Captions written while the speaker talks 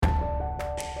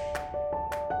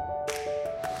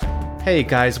Hey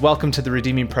guys, welcome to the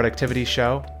Redeeming Productivity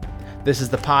Show. This is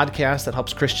the podcast that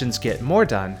helps Christians get more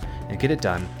done and get it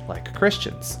done like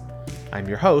Christians. I'm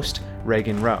your host,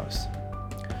 Reagan Rose.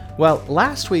 Well,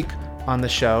 last week on the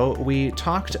show, we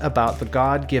talked about the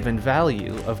God-given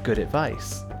value of good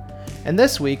advice. And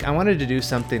this week, I wanted to do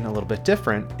something a little bit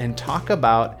different and talk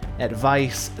about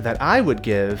advice that I would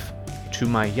give to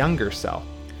my younger self.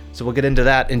 So we'll get into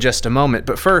that in just a moment.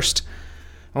 But first,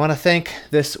 I want to thank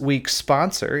this week's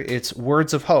sponsor. It's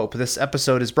Words of Hope. This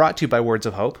episode is brought to you by Words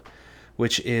of Hope,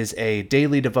 which is a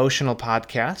daily devotional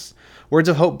podcast. Words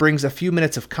of Hope brings a few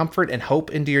minutes of comfort and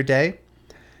hope into your day.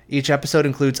 Each episode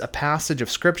includes a passage of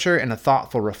scripture and a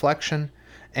thoughtful reflection.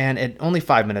 And at only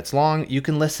 5 minutes long, you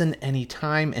can listen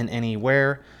anytime and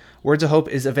anywhere. Words of Hope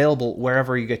is available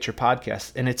wherever you get your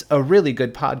podcasts. And it's a really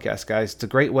good podcast, guys. It's a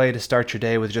great way to start your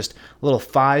day with just a little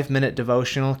 5-minute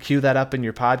devotional. Cue that up in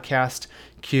your podcast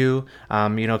queue.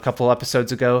 A couple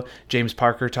episodes ago, James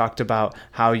Parker talked about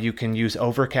how you can use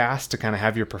Overcast to kind of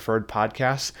have your preferred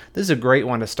podcasts. This is a great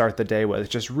one to start the day with. It's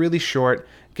just really short,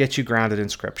 get you grounded in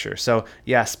scripture. So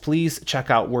yes, please check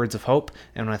out Words of Hope,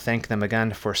 and I want to thank them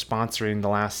again for sponsoring the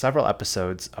last several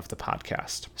episodes of the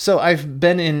podcast. So I've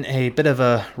been in a bit of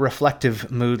a reflective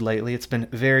mood lately. It's been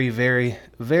very, very,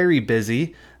 very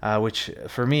busy, which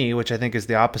I think is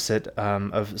the opposite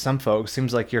of some folks.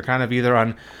 Seems like you're kind of either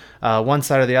on one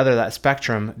side or the other of that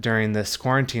spectrum during this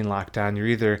quarantine lockdown. You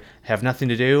either have nothing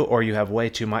to do or you have way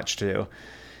too much to do.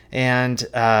 And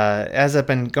as I've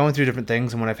been going through different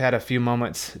things, and when I've had a few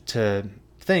moments to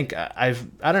think,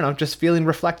 just feeling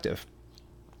reflective.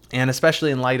 And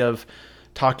especially in light of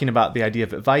talking about the idea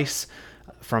of advice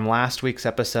from last week's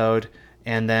episode.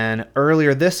 And then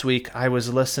earlier this week, I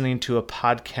was listening to a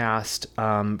podcast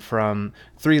from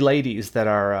three ladies that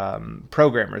are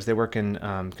programmers. They work in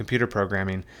computer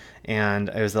programming, and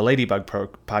it was the Ladybug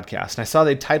podcast. And I saw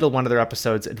they titled one of their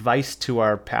episodes, Advice to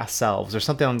Our Past Selves, or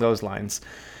something along those lines.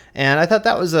 And I thought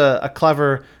that was a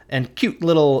clever and cute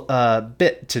little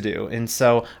bit to do. And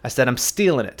so I said, I'm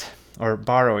stealing it, or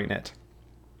borrowing it.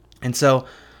 And so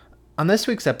on this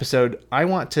week's episode, I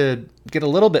want to get a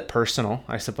little bit personal,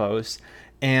 I suppose,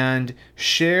 and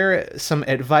share some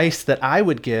advice that I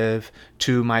would give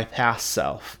to my past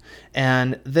self.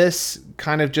 And this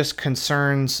kind of just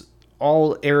concerns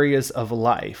all areas of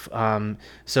life.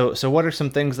 So what are some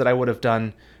things that I would have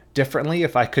done differently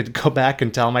if I could go back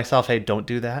and tell myself, hey, don't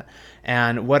do that?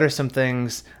 And what are some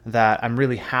things that I'm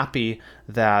really happy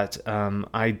that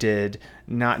I did,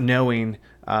 not knowing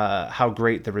how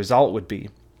great the result would be?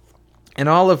 And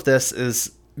all of this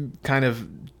is kind of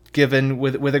given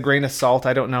with a grain of salt.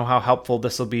 I don't know how helpful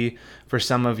this will be for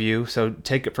some of you, so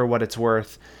take it for what it's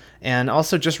worth. And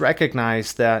also just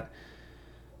recognize that,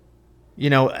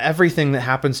 everything that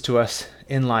happens to us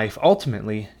in life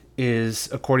ultimately is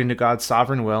according to God's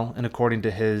sovereign will and according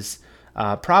to His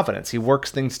providence. He works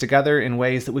things together in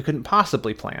ways that we couldn't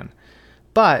possibly plan.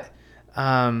 But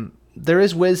there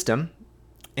is wisdom.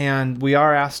 And we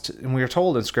are asked, and we are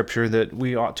told in Scripture that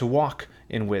we ought to walk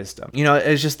in wisdom. I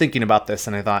was just thinking about this,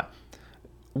 and I thought,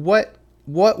 what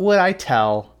would I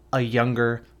tell a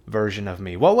younger version of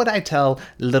me? What would I tell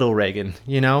little Reagan,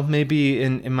 maybe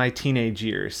in my teenage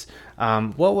years?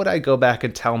 What would I go back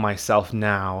and tell myself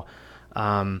now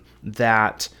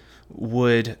that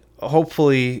would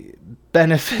hopefully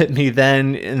benefit me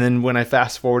then, and then when I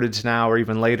fast forwarded to now or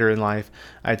even later in life,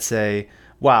 I'd say,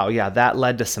 wow, yeah, that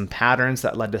led to some patterns,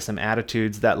 that led to some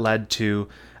attitudes, that led to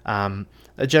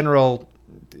a general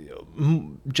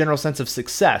sense of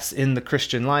success in the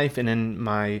Christian life and in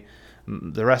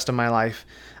the rest of my life.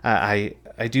 I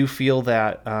do feel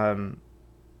that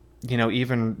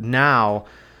even now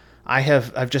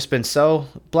I've just been so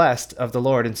blessed of the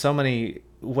Lord in so many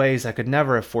ways I could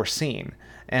never have foreseen.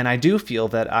 And I do feel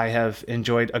that I have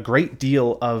enjoyed a great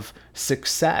deal of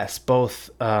success, both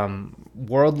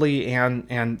worldly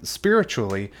and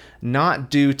spiritually, not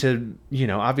due to,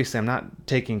 obviously I'm not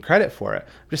taking credit for it.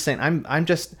 I'm just saying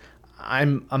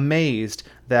I'm amazed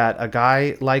that a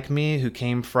guy like me who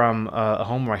came from a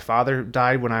home where my father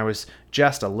died when I was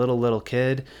just a little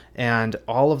kid, and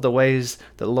all of the ways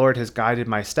that the Lord has guided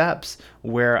my steps,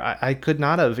 where I could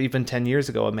not have even 10 years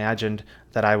ago imagined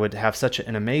that I would have such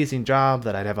an amazing job,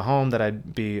 that I'd have a home, that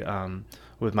I'd be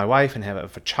with my wife and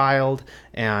have a child,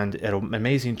 and at an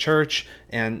amazing church.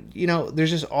 And, there's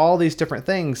just all these different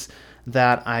things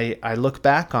that I look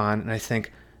back on and I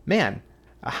think, man,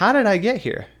 how did I get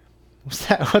here?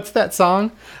 What's that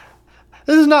song?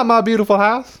 This is not my beautiful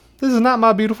house. This is not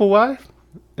my beautiful wife.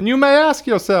 And you may ask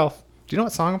yourself, do you know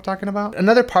what song I'm talking about?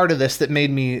 Another part of this that made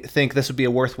me think this would be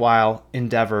a worthwhile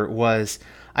endeavor was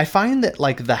I find that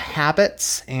like the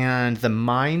habits and the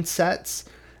mindsets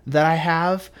that I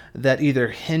have that either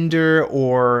hinder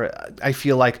or I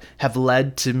feel like have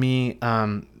led to me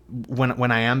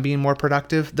when I am being more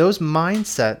productive, those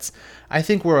mindsets I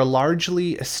think were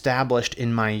largely established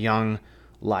in my young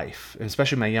life,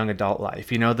 especially my young adult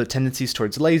life. You know, the tendencies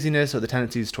towards laziness or the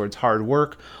tendencies towards hard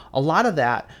work, a lot of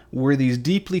that were these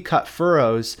deeply cut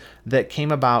furrows that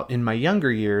came about in my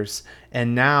younger years.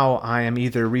 And now I am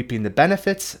either reaping the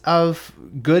benefits of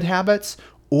good habits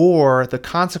or the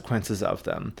consequences of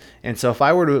them. And so if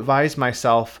I were to advise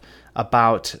myself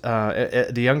about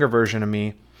the younger version of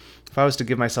me, if I was to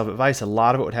give myself advice, a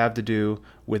lot of it would have to do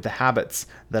with the habits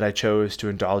that I chose to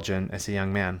indulge in as a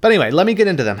young man. But anyway, let me get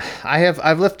into them.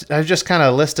 I've just kind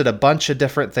of listed a bunch of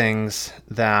different things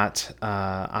that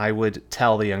I would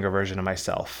tell the younger version of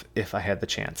myself if I had the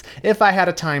chance. If I had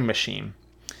a time machine,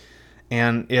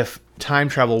 and if time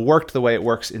travel worked the way it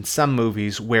works in some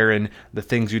movies, wherein the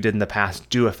things you did in the past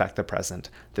do affect the present.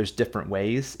 There's different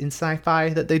ways in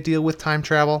sci-fi that they deal with time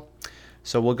travel,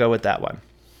 so we'll go with that one.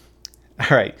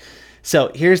 All right.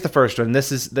 So here's the first one.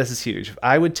 This is huge.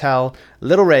 I would tell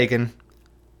little Reagan,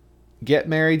 get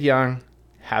married young,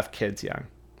 have kids young.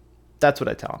 That's what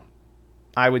I tell him.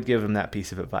 I would give him that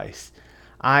piece of advice.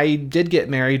 I did get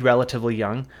married relatively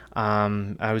young.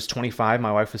 I was 25.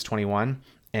 My wife was 21.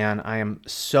 And I am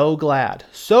so glad,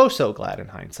 so glad in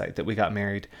hindsight that we got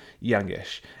married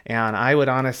youngish. And I would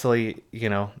honestly,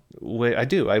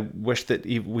 I wish that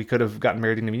we could have gotten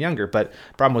married even younger. But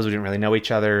the problem was we didn't really know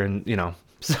each other, and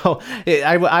so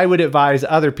I would advise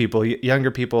other people,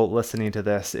 younger people listening to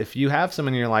this, if you have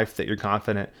someone in your life that you're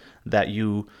confident that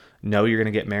you know you're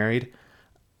going to get married,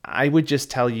 I would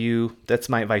just tell you, that's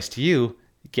my advice to you,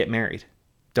 get married.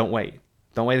 Don't wait.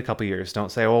 Don't wait a couple years. Don't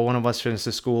say, well, one of us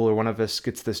finishes school or one of us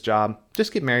gets this job.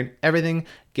 Just get married. Everything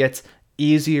gets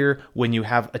easier when you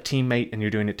have a teammate and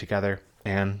you're doing it together,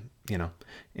 and,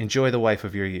 enjoy the wife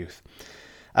of your youth.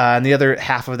 And the other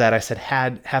half of that, I said,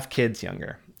 have kids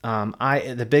younger.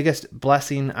 The biggest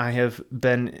blessing I have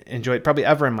been enjoyed probably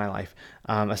ever in my life,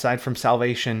 aside from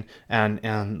salvation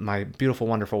and my beautiful,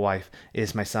 wonderful wife,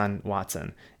 is my son,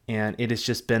 Watson. And it has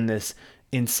just been this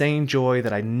insane joy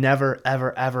that I never,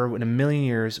 ever, ever in a million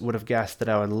years would have guessed that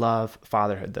I would love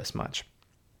fatherhood this much.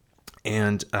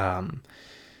 And,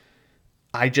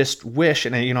 I just wish,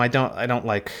 and I don't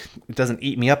like, it doesn't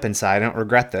eat me up inside. I don't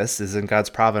regret this. This is in God's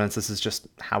providence. This is just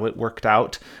how it worked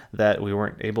out that we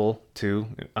weren't able to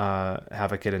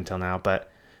have a kid until now. But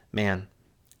man,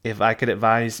 if I could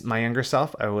advise my younger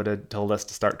self, I would have told us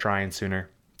to start trying sooner,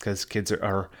 because kids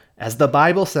are, as the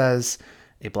Bible says,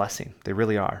 a blessing. They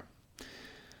really are.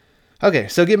 Okay,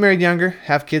 so get married younger,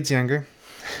 have kids younger.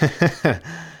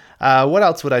 What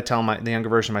else would I tell the younger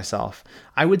version of myself?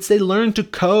 I would say learn to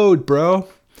code, bro.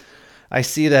 I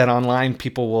see that online.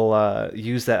 People will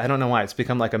use that. I don't know why. It's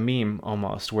become like a meme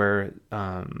almost, where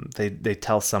they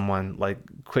tell someone like,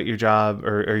 quit your job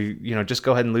or just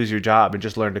go ahead and lose your job and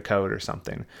just learn to code or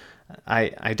something.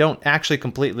 I don't actually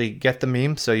completely get the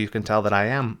meme, so you can tell that I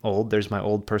am old. There's my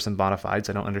old person bona fides.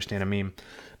 I don't understand a meme.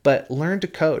 But learn to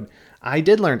code. I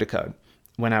did learn to code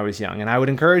when I was young, and I would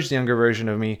encourage the younger version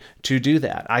of me to do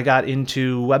that. I got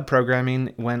into web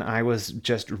programming when I was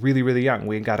just really, really young.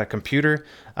 We got a computer,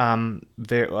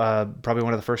 probably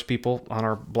one of the first people on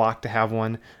our block to have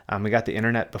one. We got the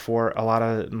internet before a lot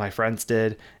of my friends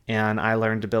did, and I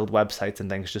learned to build websites and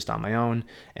things just on my own.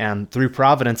 And through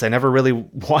Providence, I never really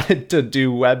wanted to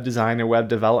do web design or web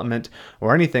development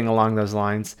or anything along those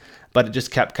lines, but it just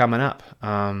kept coming up.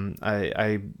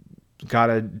 I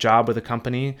got a job with a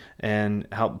company and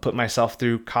helped put myself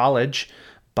through college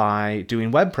by doing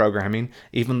web programming.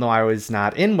 Even though I was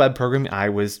not in web programming, I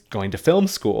was going to film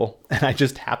school, and I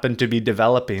just happened to be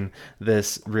developing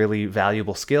this really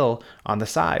valuable skill on the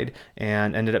side,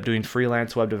 and ended up doing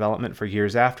freelance web development for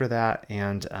years after that.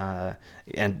 And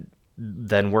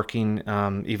then working,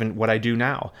 even what I do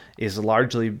now is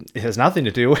largely, it has nothing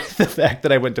to do with the fact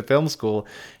that I went to film school.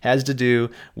 It has to do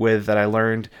with that I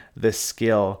learned this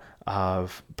skill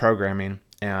of programming,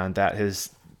 and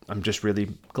I'm just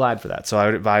really glad for that. So I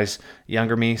would advise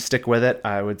younger me, stick with it.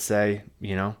 I would say,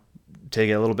 take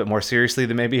it a little bit more seriously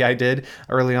than maybe I did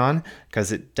early on,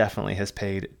 because it definitely has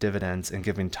paid dividends and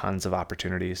given tons of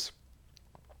opportunities.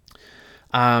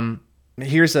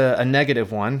 Here's a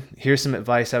negative one. Here's some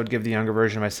advice I would give the younger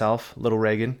version of myself, little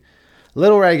Reagan.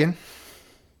 Little Reagan,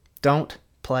 don't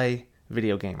play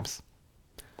video games.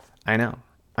 I know,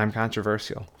 I'm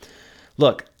controversial.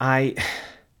 Look, I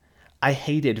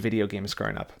hated video games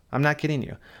growing up. I'm not kidding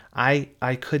you. I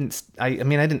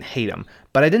didn't hate them,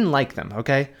 but I didn't like them,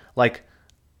 okay? Like,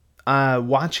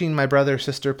 watching my brother or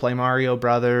sister play Mario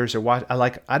Brothers, or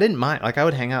I didn't mind. Like, I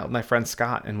would hang out with my friend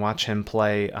Scott and watch him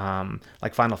play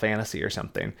like Final Fantasy or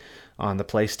something on the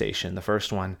PlayStation, the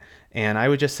first one, and I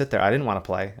would just sit there. I didn't want to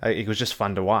play. It was just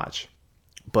fun to watch.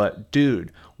 But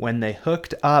dude, when they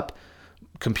hooked up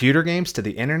computer games to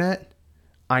the internet,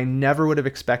 I never would have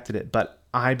expected it, but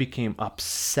I became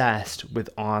obsessed with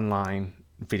online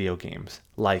video games,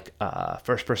 like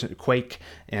first-person Quake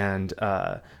and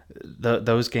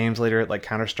those games later, like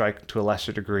Counter-Strike to a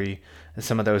lesser degree. And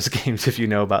some of those games, if you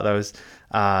know about those,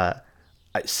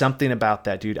 something about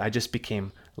that, dude, I just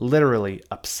became literally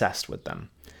obsessed with them.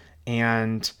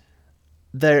 And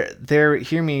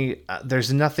hear me,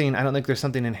 there's nothing, I don't think there's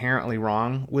something inherently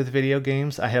wrong with video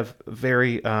games. I have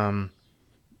very, I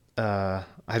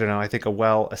don't know, I think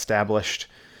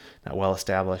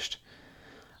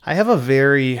I have a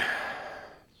very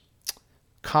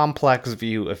complex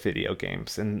view of video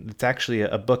games, and it's actually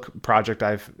a book project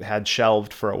I've had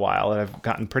shelved for a while, and I've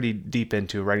gotten pretty deep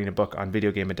into writing a book on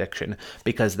video game addiction,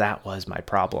 because that was my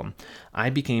problem. I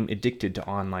became addicted to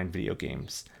online video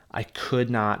games. I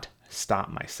could not stop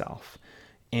myself.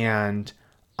 And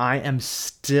I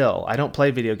don't play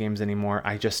video games anymore.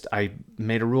 I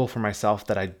made a rule for myself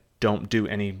that I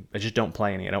just don't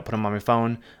play any. I don't put them on my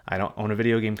phone. I don't own a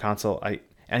video game console.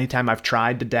 Anytime I've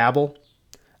tried to dabble,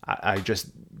 I just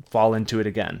fall into it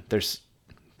again. There's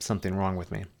something wrong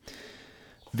with me.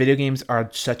 Video games are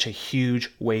such a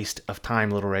huge waste of time,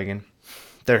 little Reagan.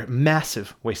 They're a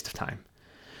massive waste of time.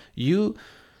 You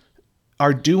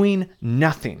are doing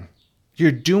nothing.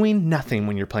 You're doing nothing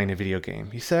when you're playing a video game.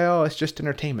 You say, oh, it's just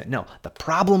entertainment. No, the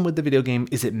problem with the video game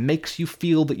is it makes you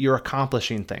feel that you're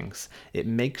accomplishing things. It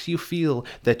makes you feel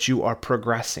that you are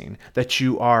progressing, that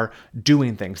you are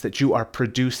doing things, that you are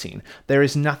producing. There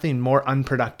is nothing more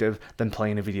unproductive than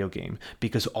playing a video game,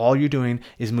 because all you're doing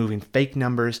is moving fake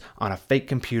numbers on a fake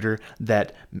computer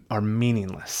that are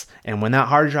meaningless. And when that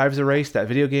hard drive is erased, that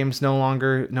video game's no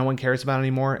one cares about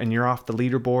anymore, and you're off the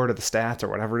leaderboard or the stats or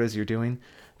whatever it is you're doing,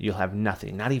 you'll have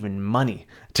nothing, not even money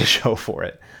to show for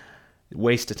it.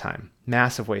 Waste of time,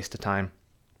 massive waste of time.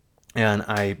 And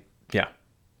I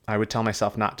would tell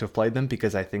myself not to have played them,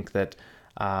 because I think that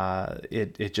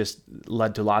it just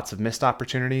led to lots of missed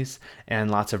opportunities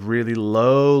and lots of really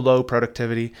low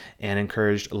productivity, and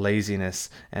encouraged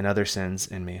laziness and other sins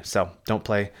in me. So don't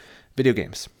play video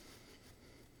games.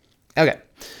 Okay.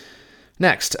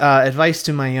 Next, advice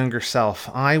to my younger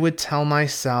self. I would tell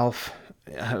myself,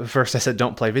 first I said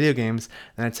don't play video games,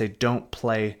 then I'd say don't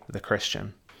play the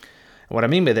Christian. What I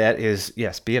mean by that is,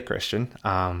 yes, be a Christian,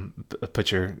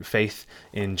 put your faith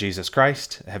in Jesus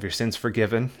Christ, have your sins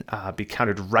forgiven, be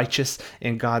counted righteous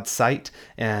in God's sight,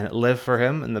 and live for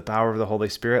Him in the power of the Holy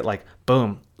Spirit. Like,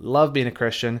 boom, love being a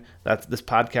Christian. This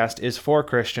podcast is for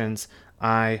Christians.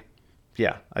 I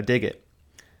dig it.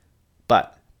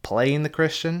 But playing the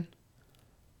Christian,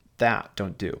 that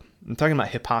don't do. I'm talking about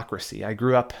hypocrisy. I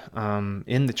grew up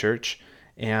in the church,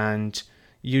 and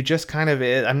you just kind of,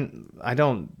 I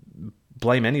don't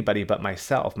blame anybody but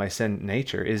myself. My sin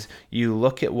nature is, you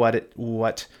look at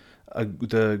what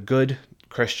the good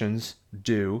Christians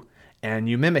do, and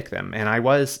you mimic them. And I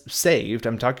was saved.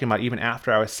 I'm talking about even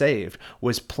after I was saved,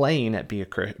 was playing at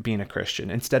being a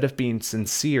Christian, instead of being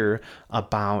sincere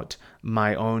about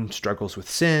my own struggles with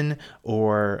sin,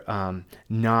 or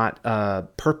not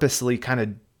purposely kind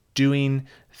of doing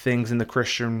things in the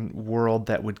Christian world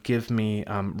that would give me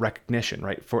recognition,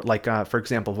 right? For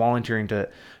example, volunteering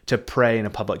to pray in a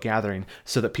public gathering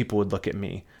so that people would look at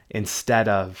me, instead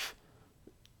of,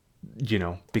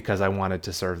 because I wanted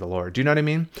to serve the Lord. Do you know what I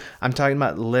mean? I'm talking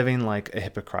about living like a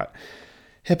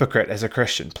hypocrite as a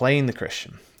Christian, playing the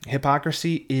Christian.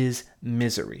 Hypocrisy is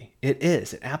misery. It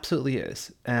is. It absolutely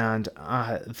is. And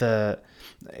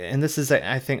this is,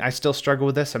 I think, I still struggle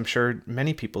with this. I'm sure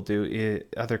many people do,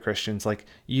 other Christians. Like,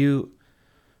 you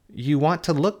want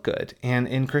to look good. And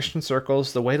in Christian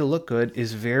circles, the way to look good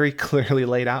is very clearly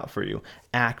laid out for you.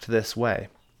 Act this way.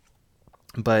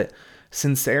 But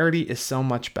sincerity is so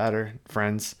much better,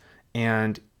 friends.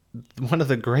 And one of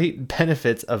the great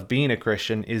benefits of being a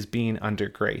Christian is being under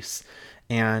grace.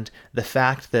 And the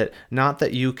fact that, not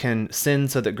that you can sin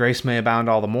so that grace may abound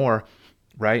all the more,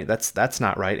 right? That's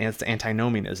not right. And it's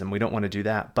antinomianism. We don't want to do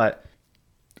that. But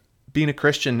being a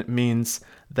Christian means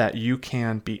that you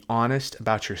can be honest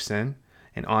about your sin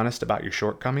and honest about your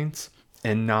shortcomings,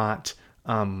 and not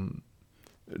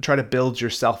try to build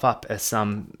yourself up as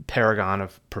some paragon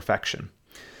of perfection.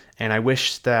 And I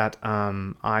wish that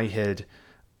I had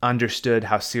understood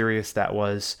how serious that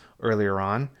was earlier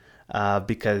on.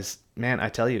 because, man, I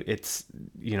tell you,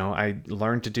 I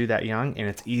learned to do that young, and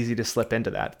it's easy to slip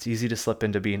into that. It's easy to slip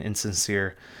into being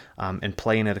insincere and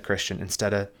playing at a Christian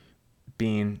instead of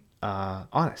being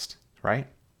honest, right?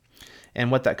 And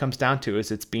what that comes down to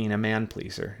is it's being a man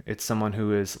pleaser. It's someone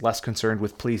who is less concerned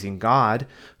with pleasing God,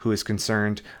 who is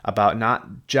concerned about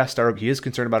he is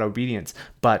concerned about obedience,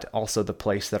 but also the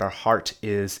place that our heart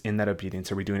is in that obedience.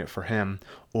 Are we doing it for him,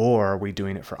 or are we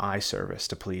doing it for eye service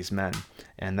to please men?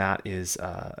 And that is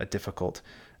a difficult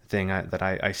thing that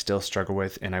I still struggle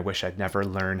with, and I wish I'd never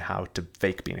learned how to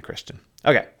fake being a Christian.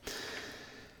 Okay.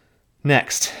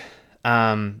 Next.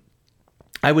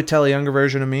 I would tell a younger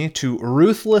version of me to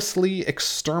ruthlessly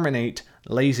exterminate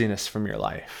laziness from your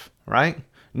life, right?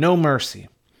 No mercy.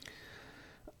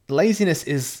 Laziness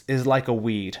is like a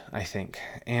weed, I think.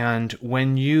 And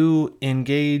when you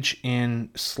engage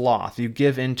in sloth, you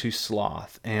give into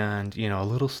sloth and, a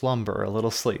little slumber, a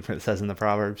little sleep, it says in the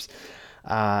Proverbs,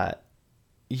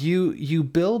 you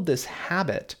build this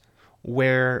habit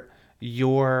where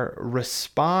your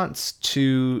response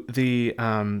to the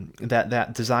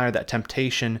that desire, that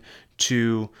temptation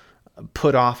to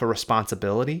put off a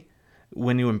responsibility,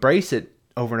 when you embrace it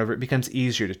over and over, it becomes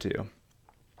easier to do.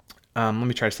 Let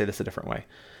me try to say this a different way.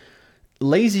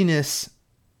 Laziness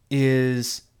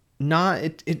is not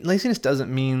laziness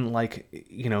doesn't mean like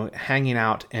hanging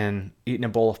out and eating a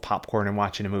bowl of popcorn and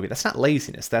watching a movie. That's not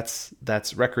laziness.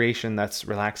 That's recreation. That's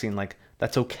relaxing. Like,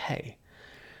 that's okay.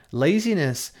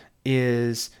 Laziness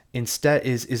is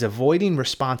avoiding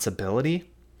responsibility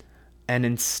and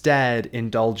instead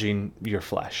indulging your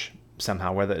flesh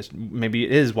somehow, whether maybe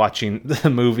it is watching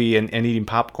the movie and eating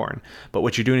popcorn, but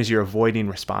what you're doing is you're avoiding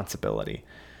responsibility.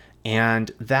 And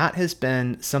that has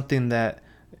been something that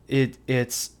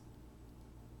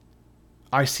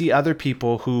I see other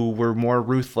people who were more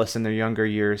ruthless in their younger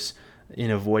years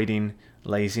in avoiding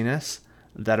laziness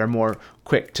that are more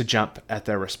quick to jump at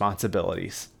their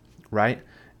responsibilities, right?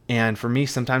 And for me,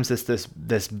 sometimes it's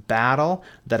this battle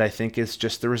that I think is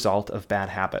just the result of bad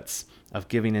habits, of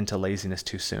giving into laziness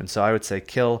too soon. So I would say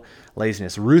kill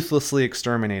laziness, ruthlessly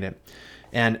exterminate it,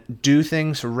 and do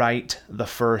things right the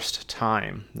first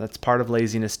time. That's part of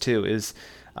laziness too, is,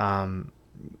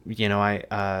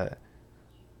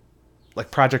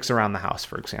 like projects around the house,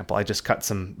 for example. I just cut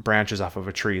some branches off of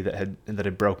a tree that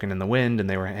had broken in the wind, and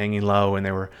they were hanging low, and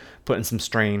they were putting some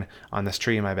strain on this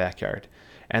tree in my backyard.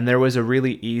 And there was a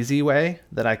really easy way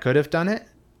that I could have done it,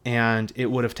 and it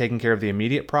would have taken care of the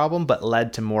immediate problem, but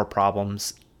led to more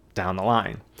problems down the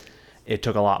line. It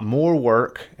took a lot more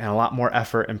work and a lot more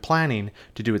effort and planning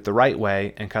to do it the right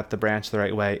way and cut the branch the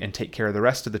right way and take care of the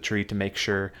rest of the tree to make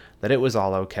sure that it was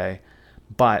all okay.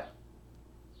 But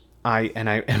in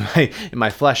my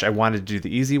flesh, I wanted to do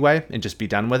the easy way and just be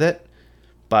done with it.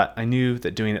 But I knew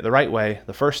that doing it the right way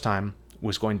the first time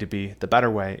was going to be the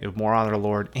better way. It would more honor the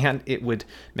Lord, and it would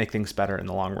make things better in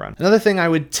the long run. Another thing I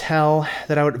would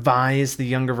advise the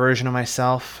younger version of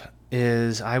myself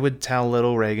is I would tell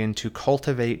little Reagan to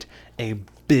cultivate a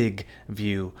big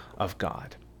view of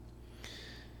God.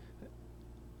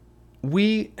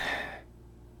 We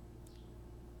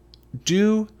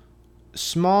do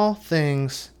small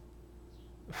things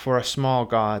for a small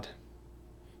God,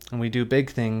 and we do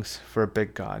big things for a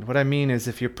big God. What I mean is,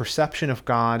 if your perception of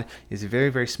God is very,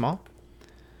 very small,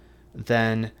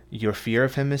 then your fear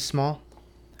of him is small,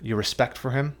 your respect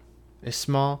for him is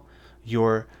small,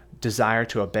 your desire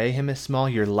to obey him is small,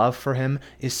 your love for him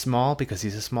is small because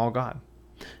he's a small God.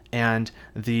 And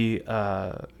the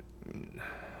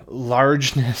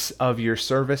largeness of your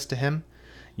service to him,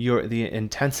 the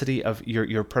intensity of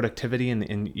your productivity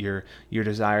and your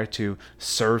desire to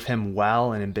serve him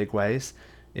well and in big ways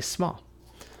is small.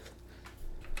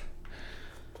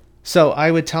 So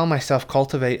I would tell myself,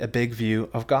 cultivate a big view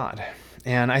of God.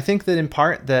 And I think that in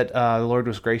part that the Lord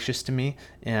was gracious to me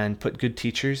and put good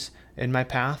teachers in my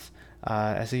path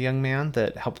as a young man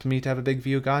that helped me to have a big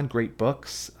view of God. Great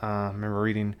books. I remember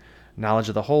reading Knowledge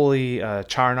of the Holy,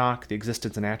 Charnock, The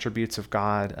Existence and Attributes of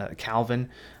God, Calvin,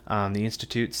 The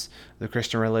Institutes, The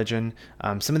Christian Religion.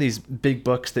 Some of these big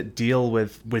books that deal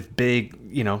with big,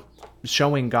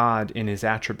 showing God in his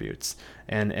attributes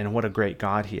and what a great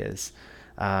God he is.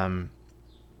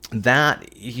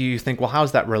 That you think, well, how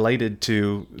is that related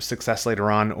to success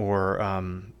later on, or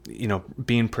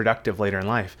being productive later in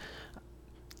life?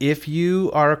 If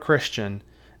you are a Christian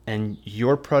and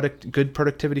your good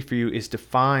productivity for you is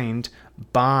defined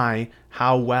by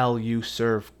how well you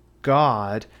serve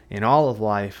God in all of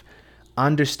life,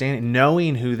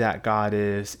 knowing who that God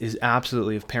is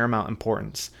absolutely of paramount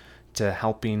importance to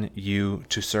helping you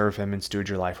to serve him and steward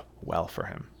your life well for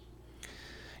him.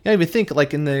 Yeah, I would think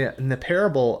like in the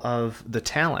parable of the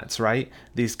talents, right?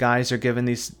 These guys are given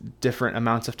these different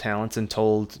amounts of talents and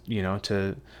told,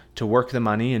 to work the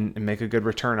money and make a good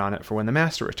return on it for when the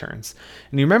master returns.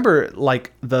 And you remember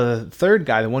like the third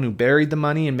guy, the one who buried the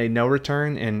money and made no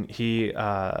return, and he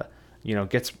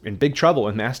gets in big trouble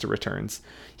when master returns.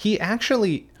 He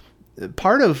actually,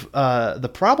 part of the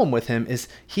problem with him is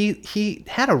he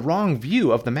had a wrong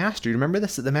view of the master. You remember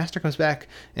this? The master comes back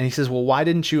and he says, well, why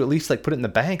didn't you at least like put it in the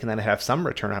bank and then have some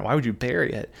return on it? Why would you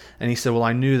bury it? And he said, well,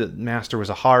 I knew that the master was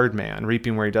a hard man,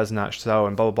 reaping where he does not sow,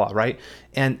 and blah, blah, blah, right?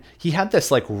 And he had this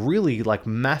like really like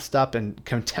messed up and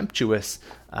contemptuous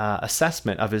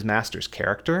assessment of his master's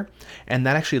character, and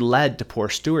that actually led to poor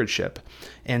stewardship.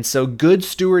 And so good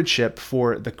stewardship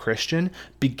for the Christian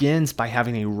begins by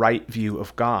having a right view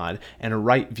of God, and a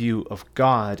right view of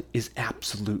God is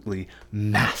absolutely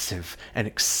massive and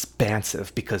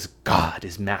expansive because God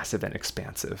is massive and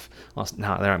expansive. Well,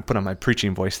 now I'm putting on my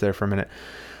preaching voice there for a minute.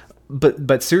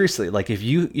 But seriously, like if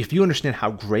you understand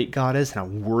how great God is and how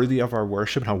worthy of our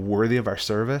worship and how worthy of our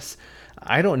service,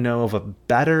 I don't know of a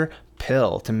better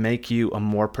pill to make you a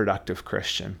more productive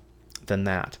Christian than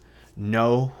that.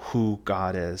 Know who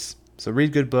God is. So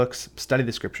read good books, study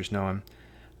the scriptures, know him,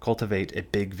 cultivate a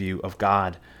big view of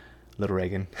God, little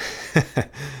Reagan.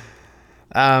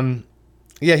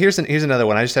 Here's another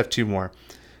one. I just have two more.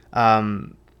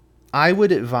 I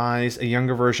would advise a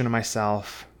younger version of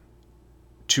myself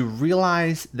to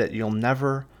realize that you'll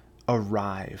never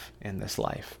arrive in this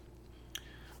life.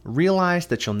 Realize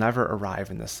that you'll never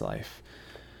arrive in this life.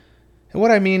 And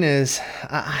what I mean is,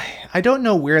 I don't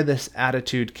know where this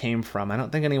attitude came from. I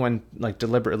don't think anyone like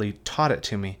deliberately taught it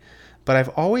to me, but I've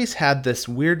always had this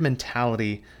weird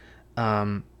mentality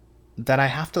that I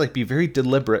have to like be very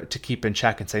deliberate to keep in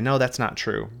check and say, no, that's not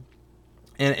true.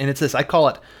 And it's this, I call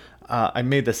it, I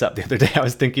made this up the other day. I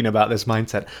was thinking about this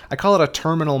mindset. I call it a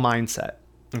terminal mindset.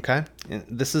 Okay. And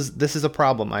this is a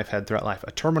problem I've had throughout life,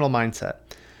 a terminal mindset.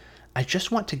 I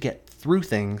just want to get through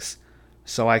things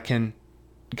so I can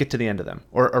get to the end of them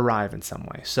or arrive in some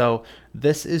way. So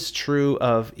this is true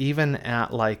of even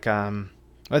at like, I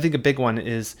think a big one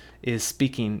is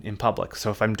speaking in public.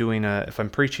 So if I'm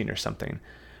preaching or something,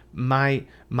 my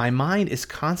mind is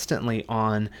constantly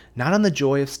not on the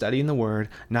joy of studying the word,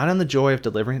 not on the joy of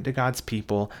delivering it to God's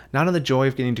people, not on the joy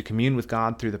of getting to commune with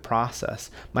God through the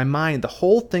process. My mind, the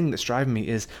whole thing that's driving me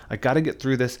is I got to get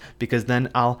through this because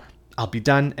then I'll be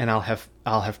done and I'll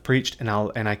have preached and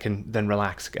I can then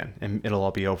relax again and it'll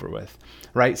all be over with,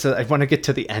 right? So I want to get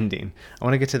to the ending.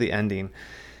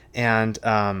 And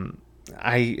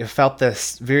I felt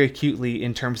this very acutely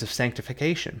in terms of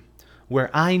sanctification, where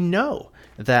I know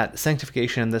that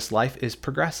sanctification in this life is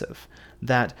progressive,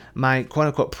 that my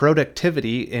quote-unquote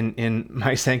productivity in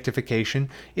my sanctification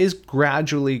is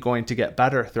gradually going to get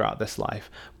better throughout this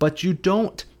life. But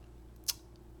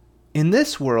in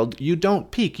this world, you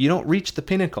don't peak, you don't reach the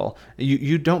pinnacle,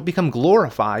 you don't become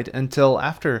glorified until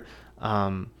after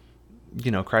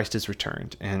Christ is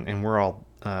returned and we're all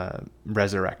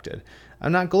resurrected.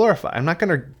 I'm not glorified. I'm not going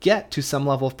to get to some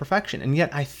level of perfection. And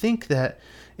yet I think that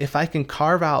if I can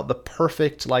carve out the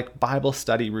perfect like Bible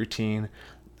study routine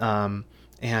and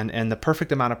the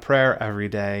perfect amount of prayer every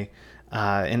day,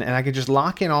 and I can just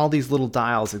lock in all these little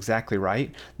dials exactly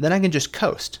right, then I can just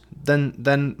coast.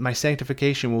 Then my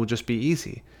sanctification will just be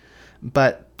easy.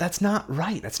 But that's not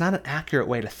right. That's not an accurate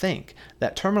way to think.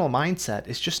 That terminal mindset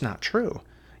is just not true.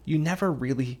 You never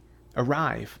really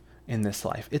arrive in this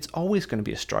life. It's always going to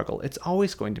be a struggle. It's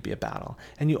always going to be a battle.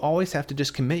 And you always have to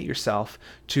just commit yourself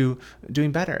to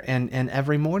doing better. And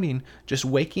every morning, just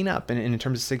waking up and in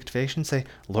terms of sanctification, say,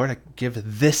 Lord, I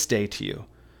give this day to you.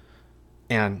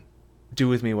 And do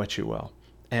with me what you will.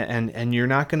 And you're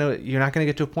not gonna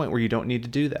get to a point where you don't need to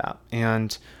do that.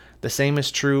 And the same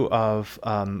is true of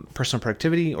personal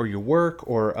productivity or your work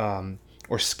or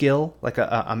skill, like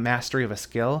a mastery of a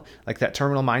skill. Like that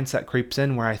terminal mindset creeps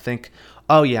in where I think,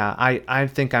 oh yeah, I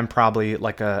think I'm probably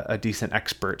like a decent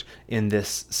expert in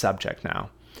this subject now.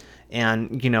 And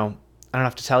I don't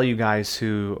have to tell you guys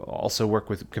who also work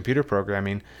with computer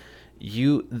programming,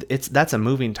 that's a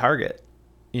moving target.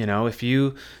 If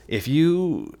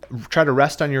you try to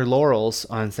rest on your laurels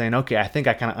on saying, okay, I think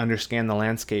I kind of understand the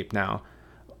landscape now,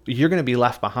 you're going to be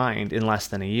left behind in less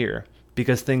than a year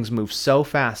because things move so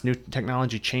fast. New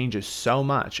technology changes so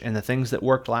much, and the things that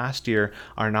worked last year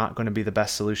are not going to be the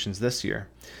best solutions this year.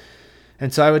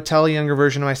 And so I would tell a younger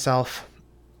version of myself,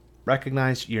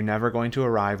 recognize you're never going to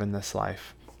arrive in this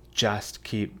life. Just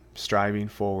keep striving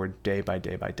forward day by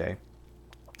day by day.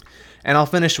 And I'll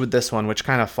finish with this one, which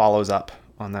kind of follows up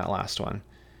on that last one.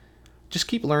 Just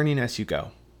keep learning as you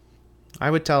go. I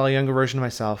would tell a younger version of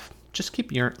myself, just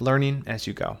keep learning as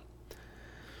you go.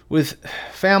 With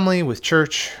family, with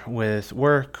church, with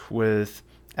work, with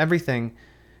everything,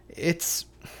 it's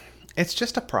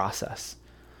just a process.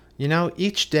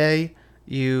 Each day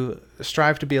you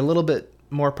strive to be a little bit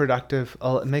more productive,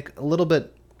 make a little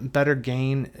bit better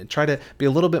gain, try to be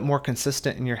a little bit more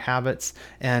consistent in your habits,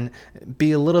 and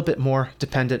be a little bit more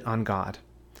dependent on God.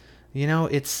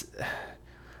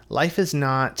 Life is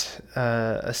not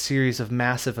a series of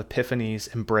massive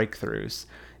epiphanies and breakthroughs.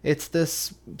 It's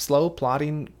this slow,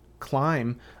 plodding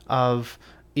climb of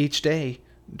each day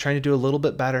trying to do a little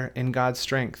bit better in God's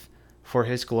strength for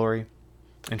His glory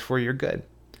and for your good.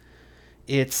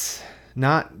 It's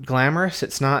not glamorous.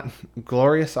 It's not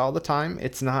glorious all the time.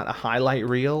 It's not a highlight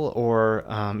reel or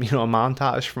a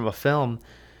montage from a film.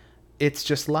 It's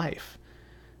just life.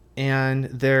 And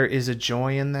there is a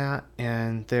joy in that,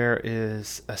 and there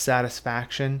is a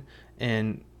satisfaction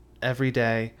in every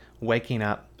day waking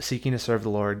up, seeking to serve the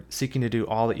Lord, seeking to do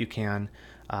all that you can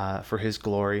for His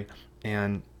glory.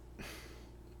 And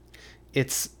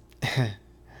it's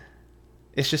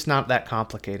just not that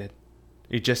complicated.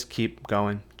 You just keep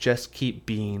going. Just keep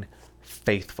being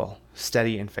faithful,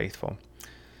 steady and faithful.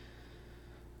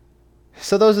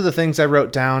 So those are the things I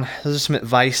wrote down. Those are some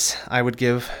advice I would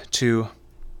give to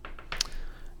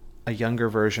a younger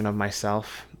version of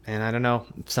myself. And I don't know,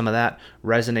 some of that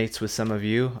resonates with some of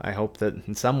you. I hope that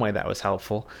in some way that was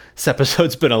helpful. This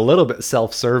episode's been a little bit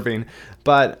self-serving,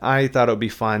 but I thought it would be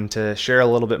fun to share a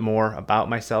little bit more about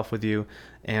myself with you.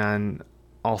 And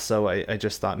also, I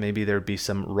just thought maybe there'd be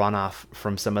some runoff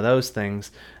from some of those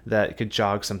things that could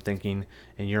jog some thinking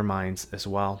in your minds as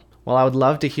well. Well, I would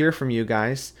love to hear from you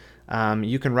guys.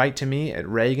 You can write to me at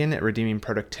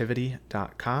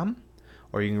Reagan@redeemingproductivity.com,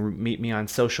 or you can meet me on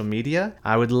social media.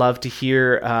 I would love to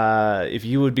hear if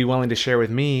you would be willing to share with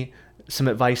me some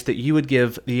advice that you would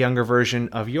give the younger version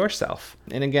of yourself.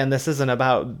 And again, this isn't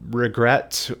about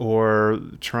regret or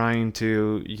trying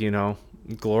to,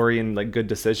 glory in like good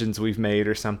decisions we've made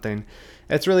or something.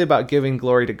 It's really about giving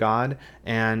glory to God,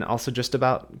 and also just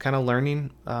about kind of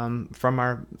learning from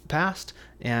our past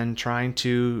and trying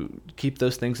to keep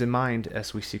those things in mind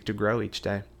as we seek to grow each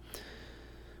day.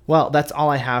 Well, that's all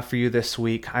I have for you this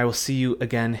week. I will see you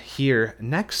again here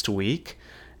next week.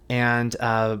 And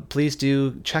please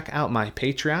do check out my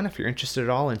Patreon if you're interested at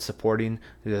all in supporting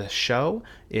the show.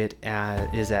 It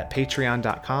is at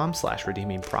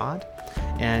patreon.com/redeemingprod.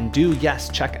 And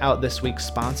check out this week's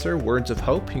sponsor, Words of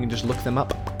Hope. You can just look them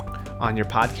up on your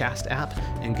podcast app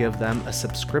and give them a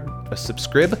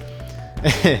subscribe.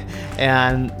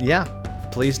 And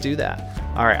please do that.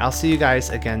 All right, I'll see you guys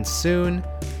again soon.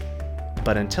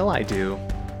 But until I do,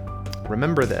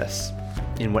 remember this: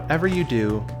 in whatever you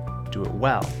do, do it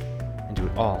well, and do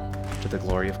it all to the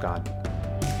glory of God.